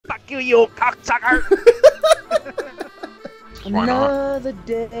you, you cocksucker! Another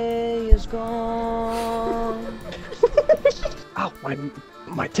day is gone. Ow,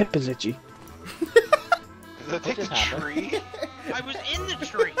 my tip is itchy. Does that take the tree? I was in the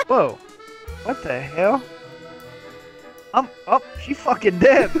tree. Whoa. What the hell? Oh, she fucking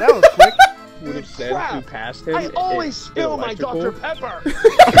dead. That was quick. Would have said if we passed him. I always spill my Dr. Pepper! Pepper.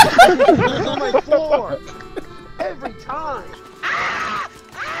 It's on my floor! Every time!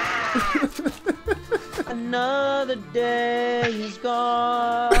 Another day is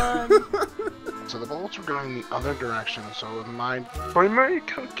gone. So the bullets were going the other direction, so by my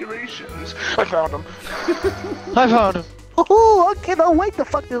calculations, I found him. I found him. Oh, I cannot wait to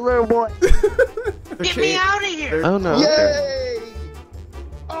fuck this little boy. Get me out of here. Oh no. Yay!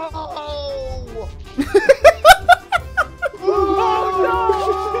 Oh! No!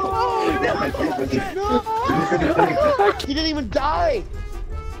 He didn't even die!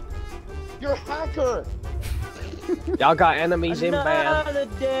 You're a hacker! Y'all got enemies inbound. Another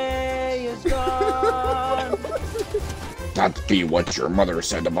day is gone. That be what your mother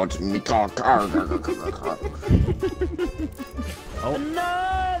said about me. Another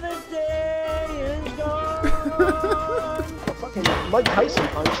day is gone. Fucking Mike Tyson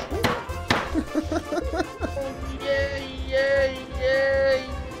punch. Yay, yay, yay,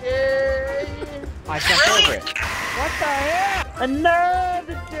 yay. I jumped over it. What the hell?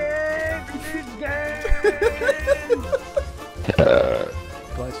 Another day is gone.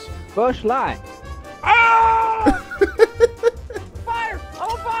 Bush light. Ah! Fire! I'm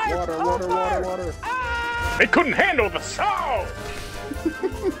on fire! Water, I'm water, on fire! water, water. Ah! They couldn't handle the sound.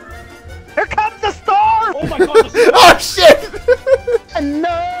 Here comes the storm! Oh my god! Oh shit!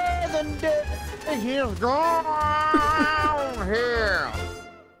 Another day is gone.